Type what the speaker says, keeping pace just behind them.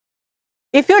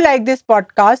If you like this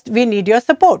podcast, we need your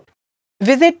support.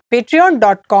 Visit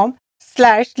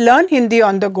patreon.com/learn Hindi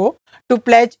on the go to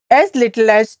pledge as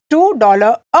little as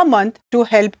 $2 a month to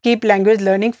help keep language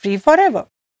learning free forever.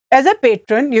 As a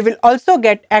patron, you will also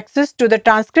get access to the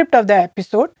transcript of the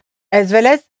episode as well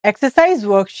as exercise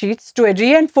worksheets to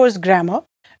reinforce grammar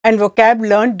and vocab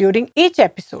learned during each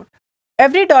episode.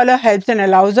 Every dollar helps and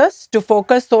allows us to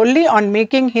focus solely on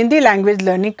making Hindi language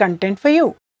learning content for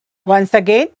you. Once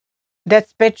again,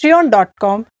 that's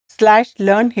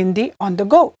patreon.com/learn Hindi on the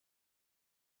go.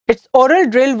 It's Oral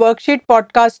Drill Worksheet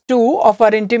Podcast 2 of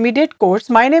our intermediate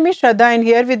course. My name is Shraddha and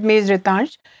here with me is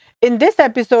Ritansh. In this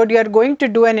episode, you are going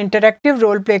to do an interactive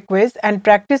role play quiz and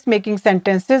practice making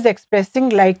sentences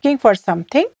expressing liking for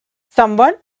something,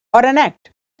 someone, or an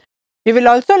act. You will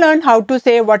also learn how to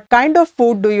say what kind of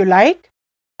food do you like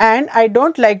and I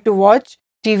don't like to watch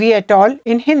TV at all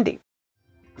in Hindi.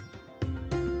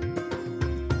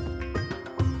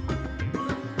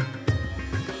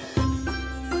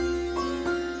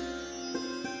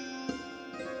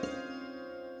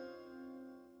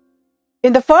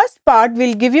 In the first part,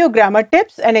 we'll give you grammar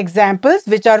tips and examples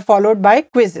which are followed by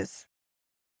quizzes.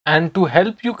 And to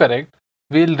help you correct,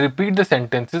 we'll repeat the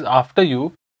sentences after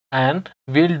you and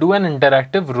we'll do an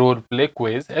interactive role play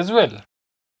quiz as well.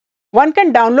 One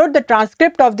can download the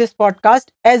transcript of this podcast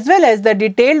as well as the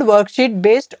detailed worksheet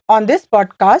based on this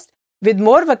podcast with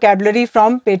more vocabulary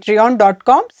from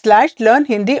patreon.com/learn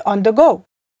Hindi on the go.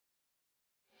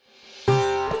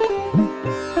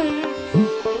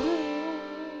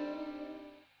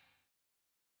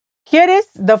 Here is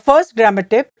the first grammar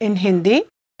tip in Hindi.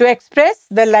 To express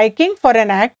the liking for an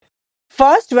act,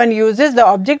 first one uses the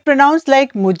object pronouns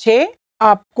like mujhe,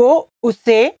 aapko,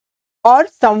 usse or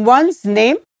someone's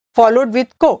name followed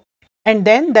with ko, and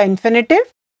then the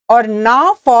infinitive or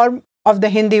na form of the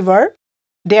Hindi verb.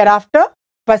 Thereafter,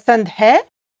 pasand hai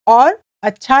or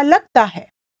अच्छा लगता है.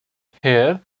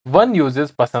 Here, one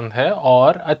uses pasand hai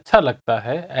or अच्छा लगता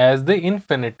है as the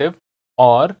infinitive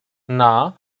or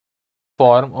na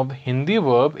form of Hindi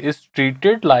verb is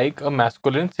treated like a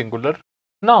masculine singular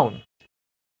noun.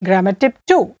 Grammar tip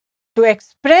 2. To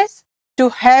express to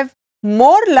have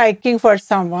more liking for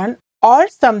someone or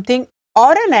something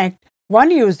or an act,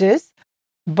 one uses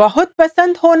बहुत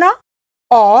पसंद होना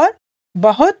और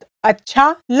बहुत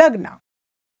अच्छा लगना.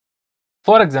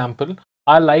 For example,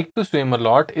 I like to swim a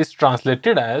lot is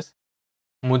translated as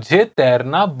मुझे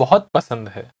तैरना बहुत पसंद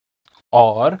है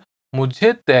और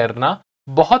मुझे तैरना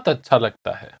बहुत अच्छा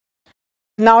लगता है.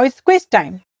 Now it's quiz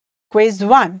time. Quiz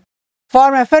 1.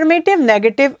 Form affirmative,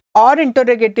 negative or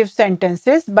interrogative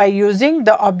sentences by using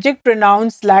the object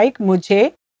pronouns like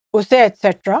मुझे, उसे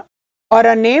etc. or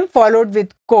a name followed with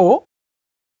को,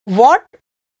 what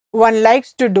one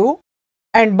likes to do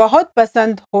and बहुत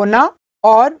पसंद होना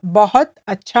और बहुत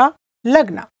अच्छा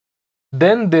लगना.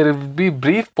 Then there will be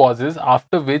brief pauses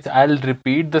after which I'll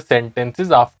repeat the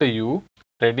sentences after you.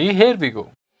 Ready? Here we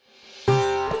go.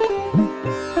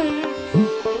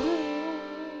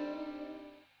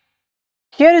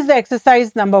 Here is the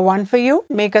exercise number 1 for you.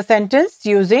 Make a sentence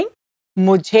using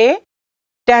मुझे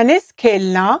tennis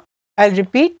खेलना. I'll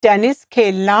repeat, tennis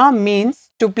खेलना means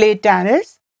to play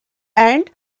tennis and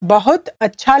बहुत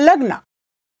अच्छा लगना.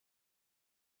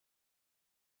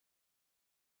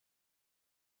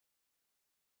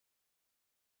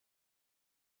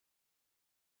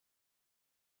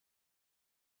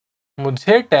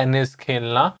 मुझे tennis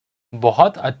खेलना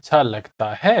बहुत अच्छा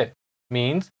लगता है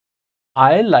means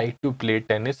I like to play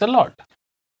tennis a lot.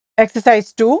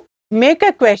 Exercise 2. Make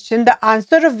a question, the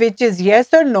answer of which is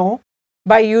yes or no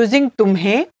by using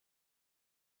तुम्हें.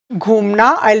 घूमना,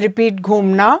 I'll repeat,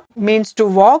 घूमना means to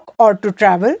walk or to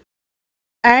travel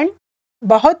and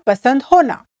बहुत पसंद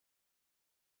होना.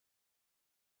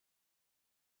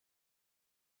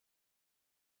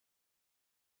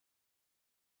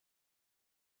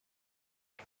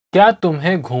 क्या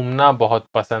तुम्हें घूमना बहुत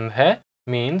पसंद है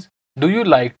means do you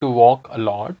like to walk a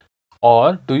lot or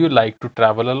do you like to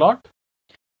travel a lot?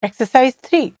 Exercise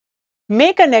 3.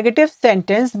 Make a negative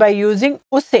sentence by using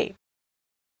उसे.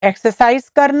 Exercise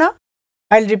करना,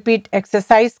 I'll repeat,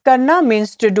 exercise करना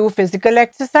means to do physical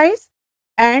exercise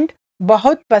and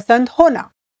बहुत पसंद होना.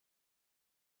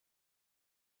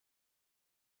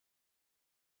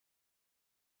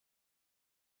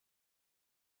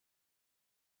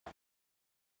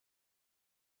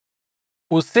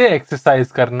 उसे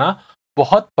exercise करना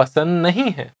बहुत पसंद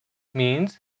नहीं है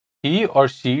means he or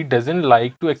she doesn't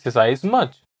like to exercise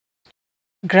much.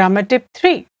 Grammar tip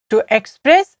 3. To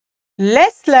express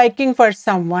less liking for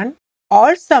someone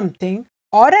or something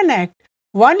or an act,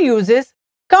 one uses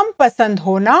कम पसंद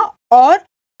होना और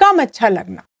कम अच्छा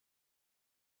लगना.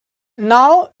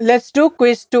 Now let's do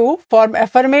quiz 2. Form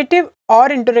affirmative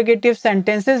or interrogative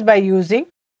sentences by using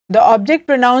the object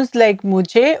pronouns like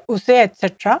mujhe, use,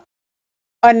 etc.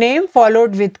 A name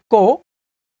followed with ko,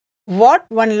 what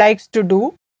one likes to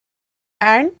do,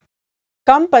 and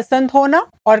कम पसंद होना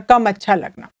और कम अच्छा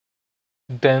लगना.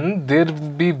 Then there will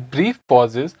be brief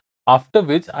pauses, after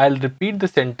which I'll repeat the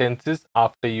sentences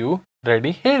after you.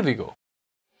 Ready? Here we go.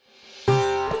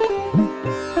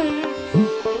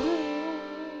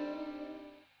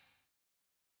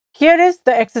 Here is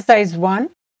the exercise 1.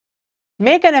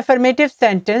 Make an affirmative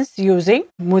sentence using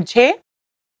मुझे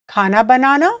खाना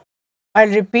बनाना.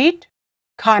 I'll repeat.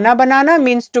 खाना बनाना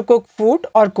means to cook food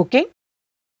or cooking.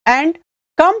 And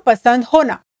कम पसंद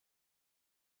होना.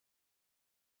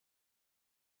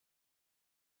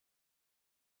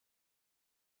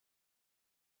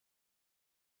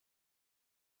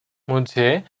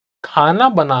 मुझे खाना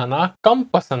बनाना कम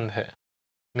पसंद है.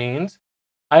 Means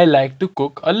I like to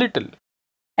cook a little.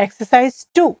 Exercise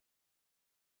 2.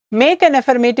 Make an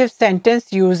affirmative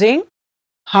sentence using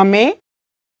हमें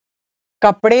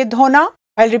कपड़े धोना.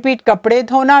 I'll repeat. कपड़े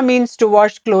धोना means to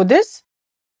wash clothes.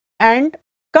 And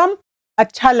कम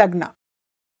अच्छा लगना.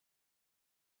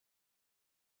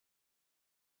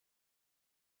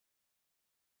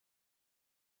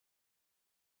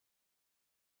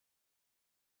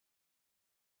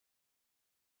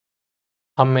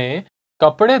 हमें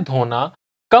कपड़े धोना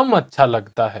कम अच्छा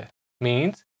लगता है.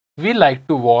 Means we like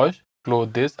to wash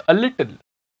clothes a little.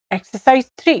 Exercise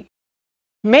 3.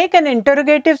 Make an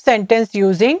interrogative sentence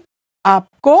using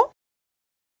आपको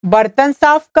बर्तन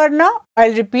साफ करना.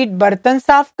 I'll repeat. बर्तन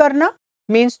साफ करना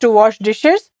means to wash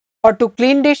dishes or to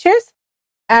clean dishes.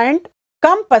 And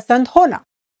कम पसंद होना.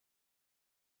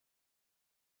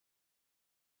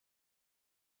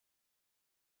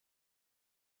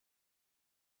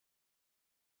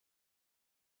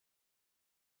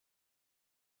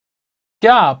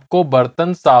 क्या आपको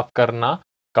बर्तन साफ करना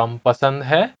कम पसंद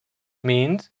है?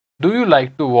 Means do you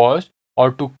like to wash or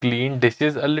to clean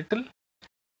dishes a little?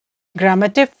 Grammar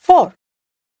tip 4.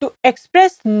 To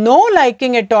express no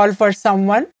liking at all for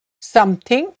someone,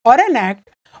 something or an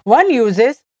act, one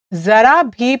uses जरा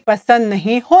भी पसंद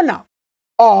नहीं होना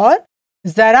और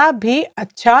जरा भी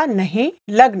अच्छा नहीं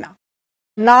लगना.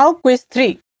 Now quiz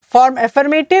 3. Form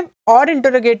affirmative or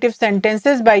interrogative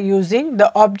sentences by using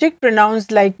the object pronouns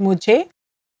like मुझे,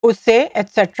 उसे,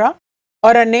 etc.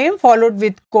 or a name followed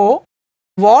with को,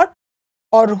 what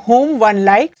or whom one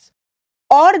likes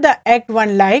or the act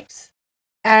one likes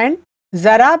and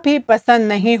जरा भी पसंद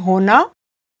नहीं होना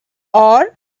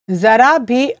और जरा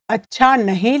भी अच्छा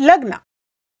नहीं लगना.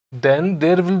 Then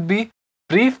there will be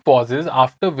brief pauses,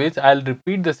 after which I'll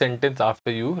repeat the sentence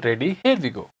after you. Ready? Here we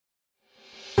go.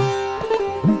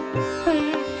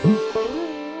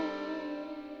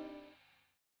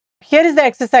 Here is the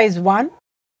exercise 1.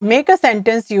 Make a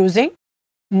sentence using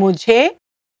मुझे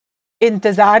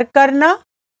इंतजार करना.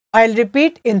 I'll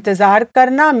repeat. इंतजार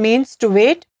करना means to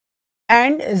wait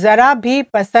and जरा भी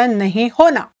पसंद नहीं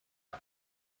होना.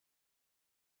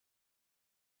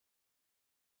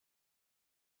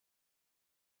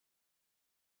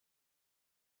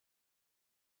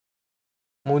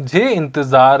 मुझे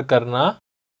इंतजार करना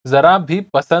जरा भी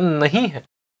पसंद नहीं है.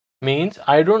 Means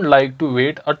I don't like to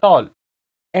wait at all.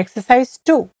 Exercise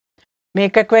 2.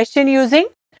 Make a question using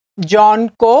John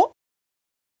को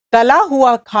तला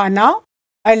हुआ खाना.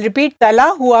 I'll repeat. तला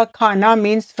हुआ खाना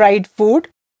means fried food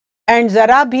and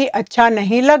जरा भी अच्छा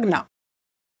नहीं लगना.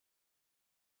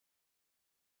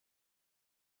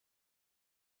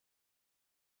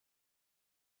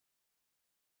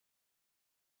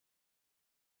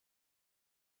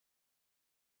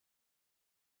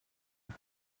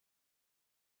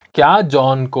 क्या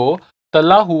जॉन को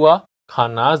तला हुआ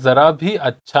खाना जरा भी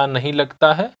अच्छा नहीं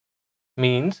लगता है?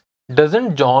 Means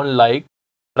doesn't John like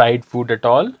fried food at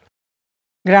all?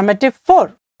 Grammar tip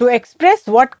 4. To express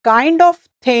what kind of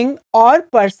thing or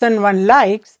person one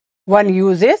likes, one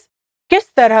uses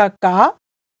किस तरह का,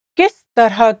 किस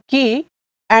तरह की,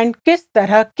 and किस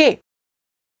तरह के.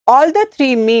 All the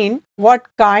three mean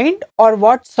what kind or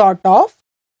what sort of,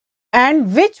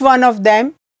 and which one of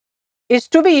them is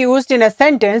to be used in a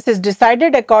sentence is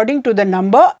decided according to the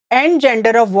number and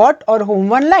gender of what or whom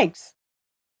one likes.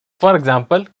 For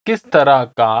example, किस तरह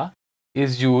का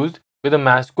is used with a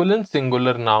masculine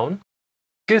singular noun.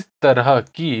 किस तरह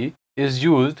की is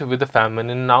used with a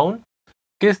feminine noun.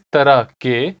 किस तरह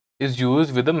के is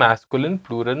used with a masculine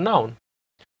plural noun.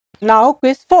 Now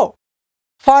quiz 4.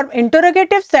 Form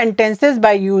interrogative sentences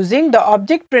by using the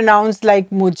object pronouns like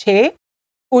मुझे,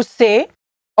 उसे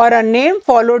or a name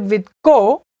followed with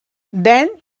को. Then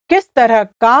किस तरह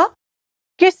का,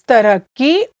 किस तरह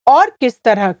की और किस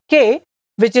तरह के,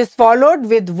 which is followed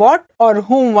with what or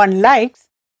whom one likes,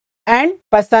 and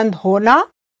पसंद होना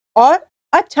और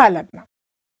अच्छा लगना.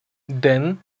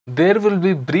 Then there will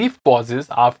be brief pauses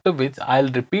after which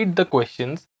I'll repeat the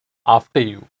questions after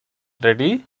you.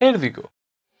 Ready? Here we go.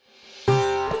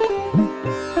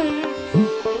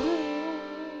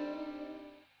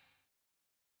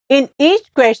 In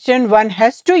each question one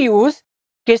has to use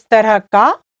किस तरह का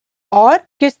और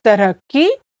किस तरह की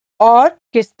और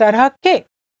किस तरह के.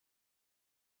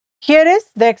 Here is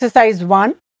the exercise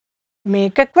 1.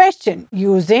 Make a question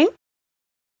using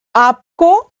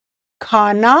आपको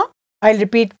खाना, I'll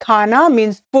repeat, खाना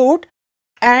means food,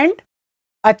 and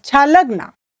अच्छा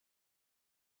लगना.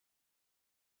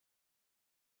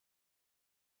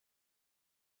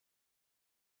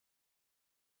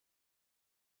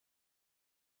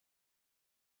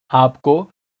 आपको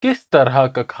किस तरह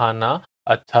का खाना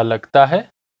अच्छा लगता है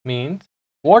means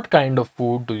what kind of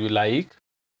food do you like?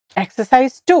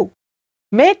 Exercise 2.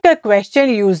 Make a question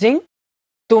using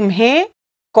तुम्हें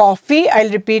coffee,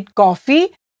 I'll repeat, coffee,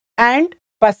 and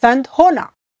पसंद होना.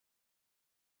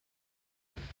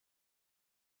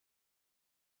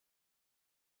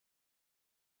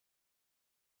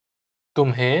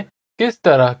 तुम्हें किस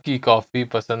तरह की कॉफी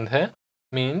पसंद है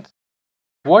means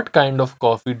what kind of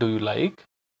coffee do you like?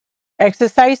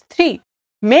 Exercise 3.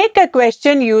 Make a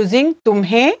question using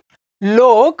तुम्हें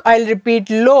लोग, I'll repeat,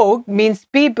 लोग means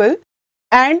people,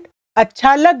 and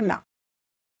अच्छा लगना.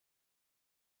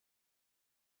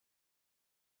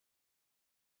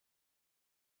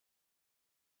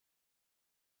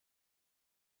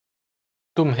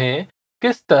 तुम्हें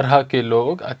किस तरह के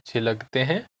लोग अच्छे लगते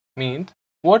हैं means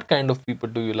what kind of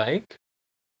people do you like?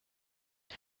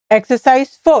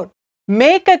 Exercise 4.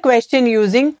 Make a question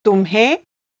using तुम्हें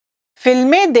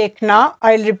फिल्में देखना,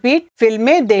 I'll repeat,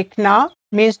 फिल्में देखना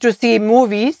means to see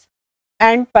movies,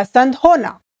 and पसंद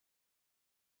होना.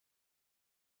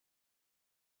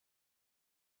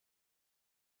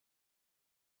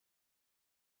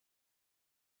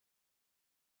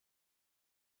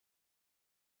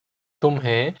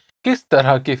 तुम्हें किस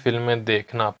तरह की फिल्में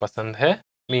देखना पसंद है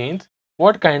means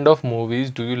what kind of movies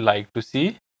do you like to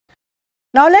see?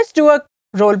 Now let's do a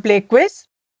role play quiz.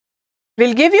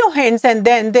 We'll give you hints and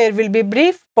then there will be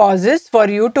brief pauses for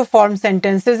you to form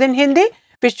sentences in Hindi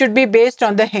which should be based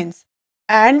on the hints.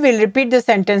 And we'll repeat the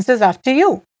sentences after you.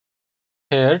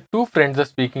 Here, two friends are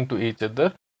speaking to each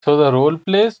other, so the role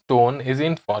play's tone is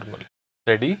informal.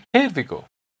 Ready? Here we go.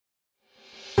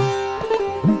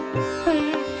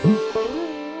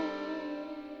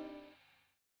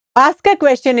 Ask a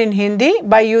question in Hindi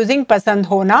by using pasand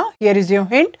hona. Here is your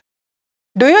hint.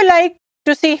 Do you like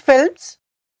to see films?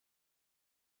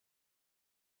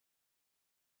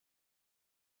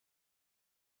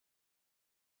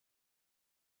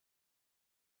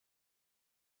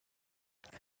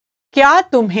 क्या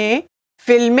तुम्हें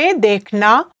फिल्में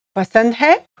देखना पसंद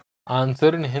है? Answer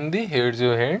in Hindi. Here's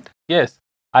your hint. Yes,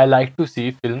 I like to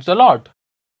see films a lot.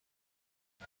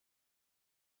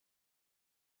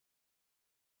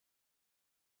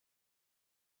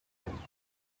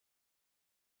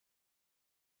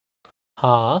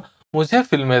 हाँ, मुझे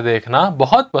फिल्में देखना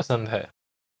बहुत पसंद है.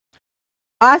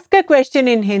 Ask a question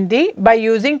in Hindi by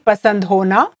using pasand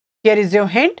hona. Here is your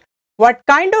hint. What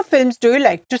kind of films do you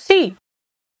like to see?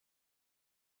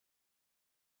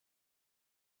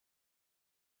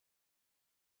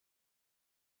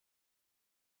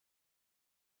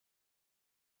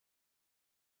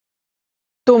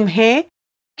 तुम्हें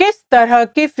किस तरह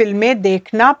की फिल्में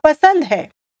देखना पसंद है?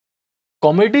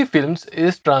 Comedy films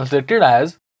is translated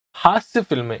as हास्य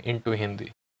फिल्में into Hindi.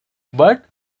 But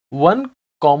one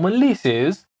commonly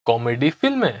says comedy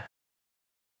filमें.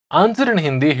 Answer in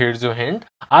Hindi. Here's your hint.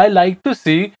 I like to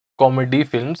see comedy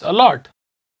films a lot.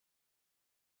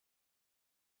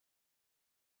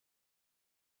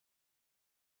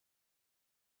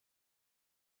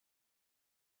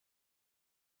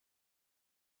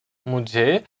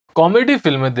 मुझे कॉमेडी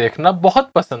फिल्में देखना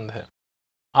बहुत पसंद है.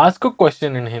 Ask a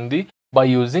question in Hindi by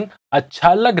using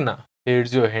अच्छा लगना.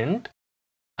 Here's your hint.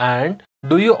 And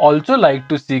do you also like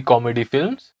to see comedy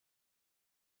films?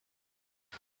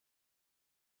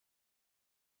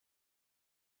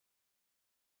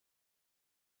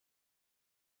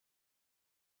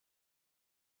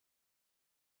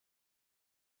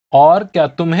 और क्या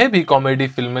तुम्हें भी कॉमेडी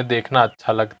फिल्में देखना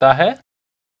अच्छा लगता है?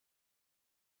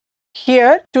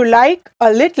 Here, to like a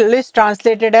little is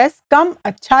translated as कम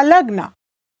अच्छा लगना.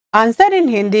 Answer in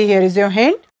Hindi. Here is your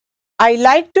hint. I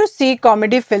like to see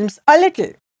comedy films a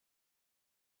little.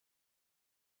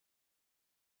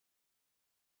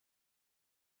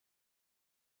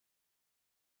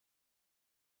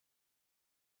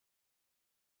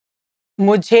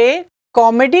 मुझे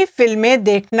कॉमेडी फिल्में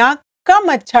देखना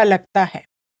कम अच्छा लगता है.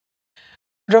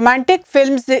 Romantic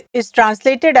films is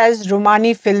translated as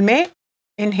Romani filme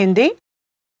in Hindi,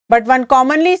 but one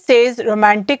commonly says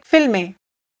romantic filme.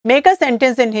 Make a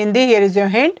sentence in Hindi, here is your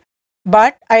hint.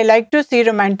 But I like to see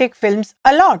romantic films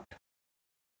a lot.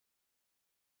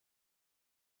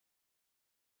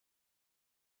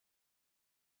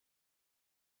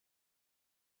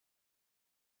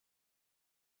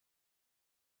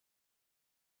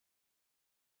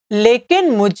 लेकिन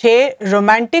मुझे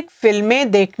romantic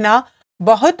फिल्में देखना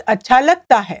बहुत अच्छा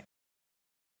लगता है.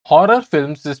 Horror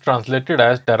films is translated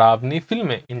as डरावनी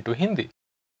फिल्में into Hindi,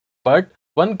 but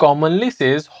one commonly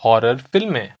says horror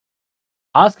filमें.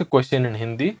 Ask a question in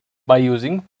Hindi by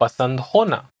using pasand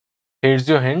hona. Here's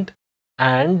your hint.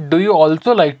 And do you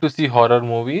also like to see horror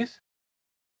movies?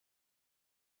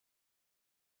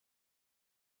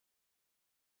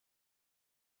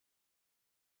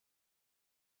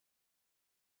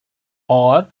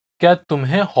 और क्या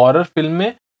तुम्हें horror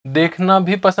फिल्में देखना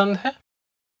भी पसंद है?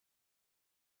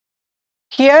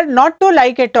 Here, not to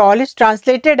like at all is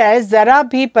translated as जरा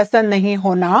भी पसंद नहीं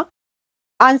होना.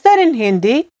 Answer in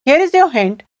Hindi. Here is your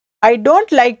hint. I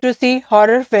don't like to see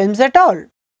horror films at all.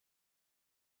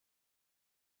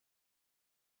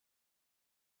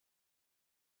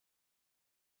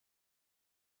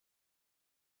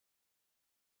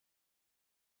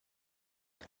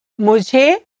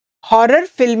 मुझे हॉरर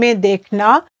फिल्में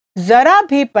देखना जरा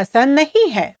भी पसंद नहीं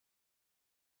है.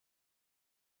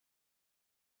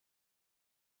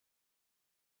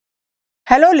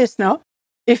 Hello listener,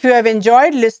 if you have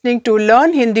enjoyed listening to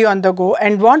Learn Hindi on the Go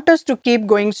and want us to keep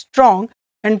going strong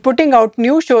and putting out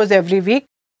new shows every week,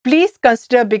 please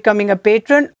consider becoming a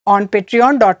patron on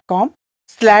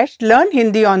patreon.com/Learn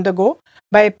Hindi on the Go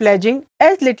by pledging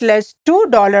as little as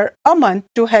 $2 a month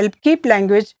to help keep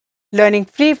language learning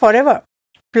free forever.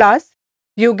 Plus,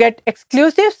 you get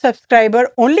exclusive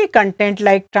subscriber only content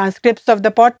like transcripts of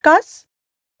the podcasts,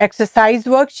 exercise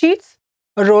worksheets,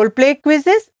 role play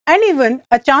quizzes, and even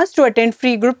a chance to attend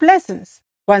free group lessons.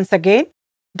 Once again,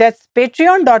 that's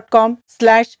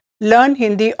patreon.com/Learn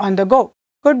Hindi on the Go.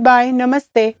 Goodbye.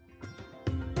 Namaste.